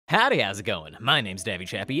Howdy, how's it going? My name's Davvy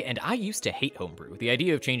Chappy, and I used to hate Homebrew. The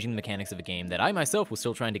idea of changing the mechanics of a game that I myself was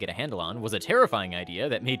still trying to get a handle on was a terrifying idea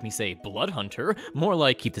that made me say Blood Hunter, more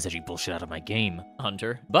like keep this edgy bullshit out of my game,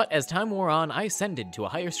 Hunter. But as time wore on, I ascended to a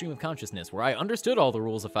higher stream of consciousness where I understood all the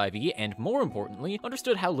rules of 5e, and more importantly,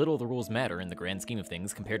 understood how little the rules matter in the grand scheme of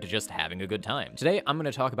things compared to just having a good time. Today, I'm going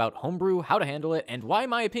to talk about Homebrew, how to handle it, and why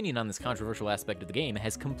my opinion on this controversial aspect of the game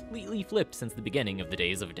has completely flipped since the beginning of the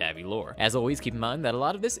days of Davvy lore. As always, keep in mind that a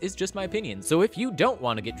lot of this is just my opinion, so if you don't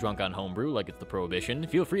want to get drunk on Homebrew like it's the Prohibition,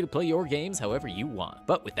 feel free to play your games however you want.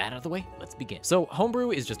 But with that out of the way, let's begin. So Homebrew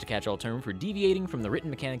is just a catch-all term for deviating from the written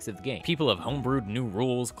mechanics of the game. People have homebrewed new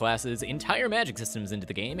rules, classes, entire magic systems into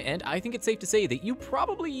the game, and I think it's safe to say that you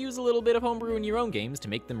probably use a little bit of Homebrew in your own games to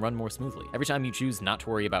make them run more smoothly. Every time you choose not to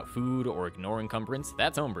worry about food or ignore encumbrance,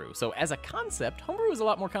 that's Homebrew. So as a concept, Homebrew is a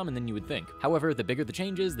lot more common than you would think. However, the bigger the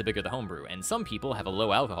changes, the bigger the Homebrew, and some people have a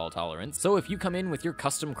low alcohol tolerance, so if you come in with your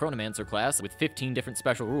custom Chronomancer class with 15 different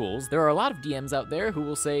special rules, there are a lot of DMs out there who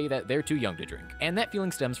will say that they're too young to drink. And that feeling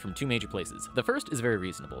stems from two major places. The first is very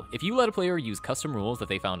reasonable. If you let a player use custom rules that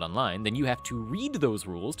they found online, then you have to read those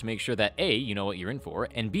rules to make sure that A, you know what you're in for,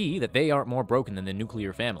 and B, that they aren't more broken than the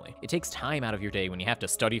nuclear family. It takes time out of your day when you have to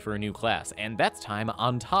study for a new class, and that's time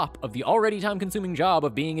on top of the already time-consuming job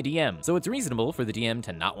of being a DM. So it's reasonable for the DM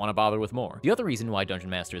to not want to bother with more. The other reason why Dungeon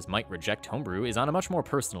Masters might reject Homebrew is on a much more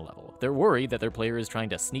personal level. They're worried that their player is trying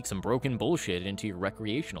to sneak some broken bullshit into your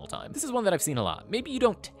recreational time. This is one that I've seen a lot. Maybe you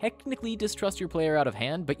don't technically distrust your player out of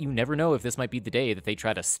hand, but you never know if this might be the day that they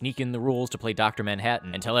try to sneak in the rules to play Dr.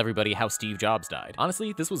 Manhattan and tell everybody how Steve Jobs died.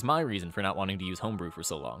 Honestly, this was my reason for not wanting to use Homebrew for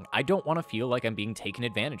so long. I don't want to feel like I'm being taken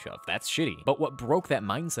advantage of. That's shitty. But what broke that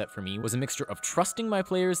mindset for me was a mixture of trusting my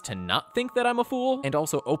players to not think that I'm a fool, and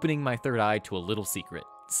also opening my third eye to a little secret.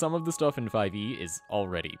 Some of the stuff in 5e is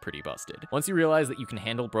already pretty busted. Once you realize that you can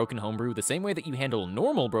handle broken Homebrew the same way that you handle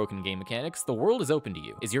normal broken game mechanics, the world is open to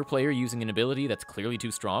you. Is your player using an ability that's clearly too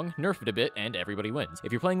strong? Nerf it a bit and everybody wins.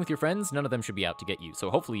 If you're playing with your friends, none of them should be out to get you, so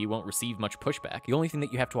hopefully you won't receive much pushback. The only thing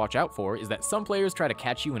that you have to watch out for is that some players try to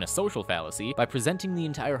catch you in a social fallacy by presenting the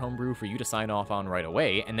entire Homebrew for you to sign off on right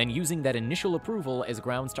away, and then using that initial approval as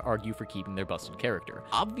grounds to argue for keeping their busted character.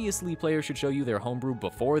 Obviously, players should show you their Homebrew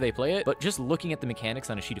before they play it, but just looking at the mechanics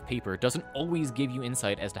on a sheet of paper doesn't always give you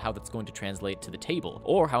insight as to how that's going to translate to the table,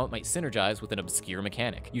 or how it might synergize with an obscure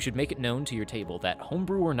mechanic. You should make it known to your table that,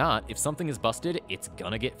 Homebrew or not, if something is busted, it's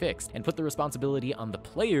gonna get fixed, and put the responsibility on the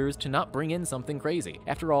players to not bring in something crazy.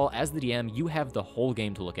 After all, as the DM, you have the whole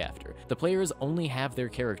game to look after. The players only have their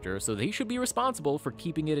character, so they should be responsible for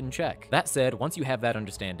keeping it in check. That said, once you have that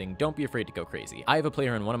understanding, don't be afraid to go crazy. I have a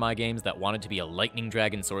player in one of my games that wanted to be a lightning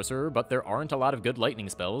dragon sorcerer, but there aren't a lot of good lightning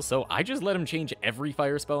spells, so I just let him change every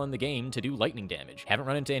fire spell in the game to do lightning damage. Haven't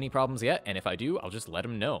run into any problems yet, and if I do, I'll just let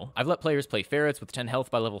them know. I've let players play ferrets with 10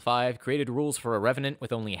 health by level 5, created rules for a revenant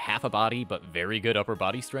with only half a body but very good upper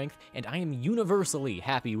body strength, and I am universally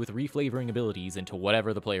happy with reflavoring abilities into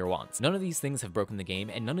whatever the player wants. None of these things have broken the game,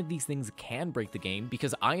 and none of these things can break the game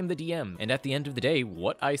because I am the DM, and at the end of the day,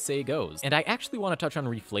 what I say goes. And I actually want to touch on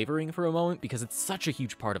reflavoring for a moment because it's such a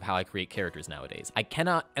huge part of how I create characters nowadays. I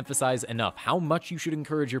cannot emphasize enough how much you should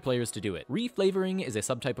encourage your players to do it. Reflavoring is a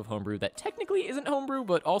subtype of Homebrew that technically isn't Homebrew,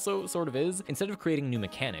 but also sort of is. Instead of creating new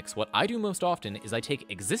mechanics, what I do most often is I take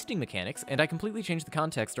existing mechanics and I completely change the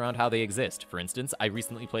context around how they exist. For instance, I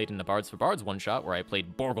recently played in the Bards for Bards one-shot where I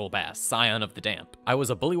played Borglebass, Scion of the Damp. I was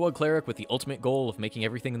a Bullywug cleric with the ultimate goal of making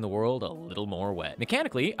everything in the world a little more wet.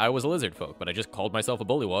 Mechanically, I was a lizard folk, but I just called myself a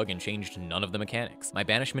Bullywug and changed none of the mechanics. My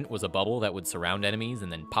banishment was a bubble that would surround enemies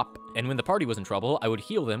and then pop, and when the party was in trouble, I would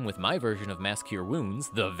heal them with my version of Mass Cure Wounds,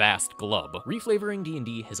 the Vast Glub. Reflavoring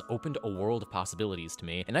D&D has opened a world of possibilities to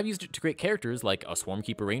me, and I've used it to create characters like a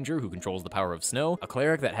Swarmkeeper Ranger who controls the power of snow, a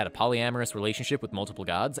cleric that had a polyamorous relationship with multiple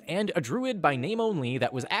gods, and a druid by name only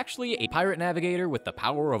that was actually a pirate navigator with the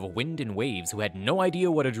power of wind and waves who had no idea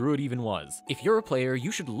what a druid even was. If you're a player,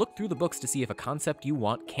 you should look through the books to see if a concept you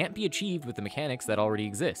want can't be achieved with the mechanics that already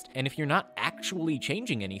exist, and if you're not actually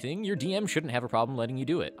changing anything, your DM shouldn't have a problem letting you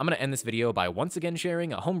do it. I'm gonna end this video by once again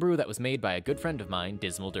sharing a Homebrew that was made by a good friend of mine,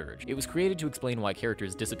 Dismal Dirge. It was created to explain why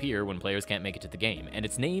characters disappear when players can't make it to the game, and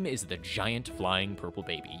its name is the Giant Flying Purple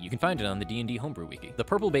Baby. You can find it on the D&D Homebrew Wiki. The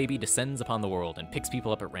Purple Baby descends upon the world and picks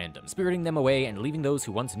people up at random, spiriting them away and leaving those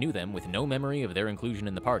who once knew them with no memory of their inclusion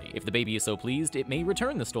in the party. If the baby is so pleased, it may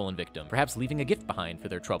return the stolen victim, perhaps leaving a gift behind for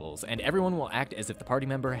their troubles, and everyone will act as if the party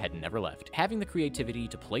member had never left. Having the creativity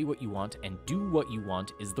to play what you want and do what you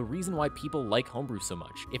want is the reason why people like Homebrew so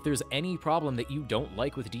much. If there's any problem that you don't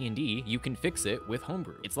like with D&D, you can fix it with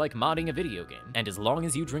Homebrew. It's like modding a video game. And as long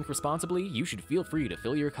as you drink responsibly, you should feel free to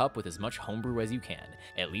fill your cup with as much homebrew as you can,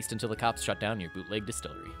 at least until the cops shut down your bootleg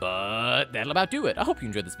distillery. But that'll about do it. I hope you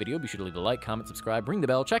enjoyed this video. Be sure to leave a like, comment, subscribe, ring the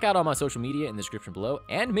bell, check out all my social media in the description below,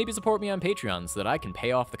 and maybe support me on Patreon so that I can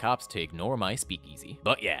pay off the cops to ignore my speakeasy.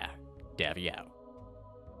 But yeah, Davvy out.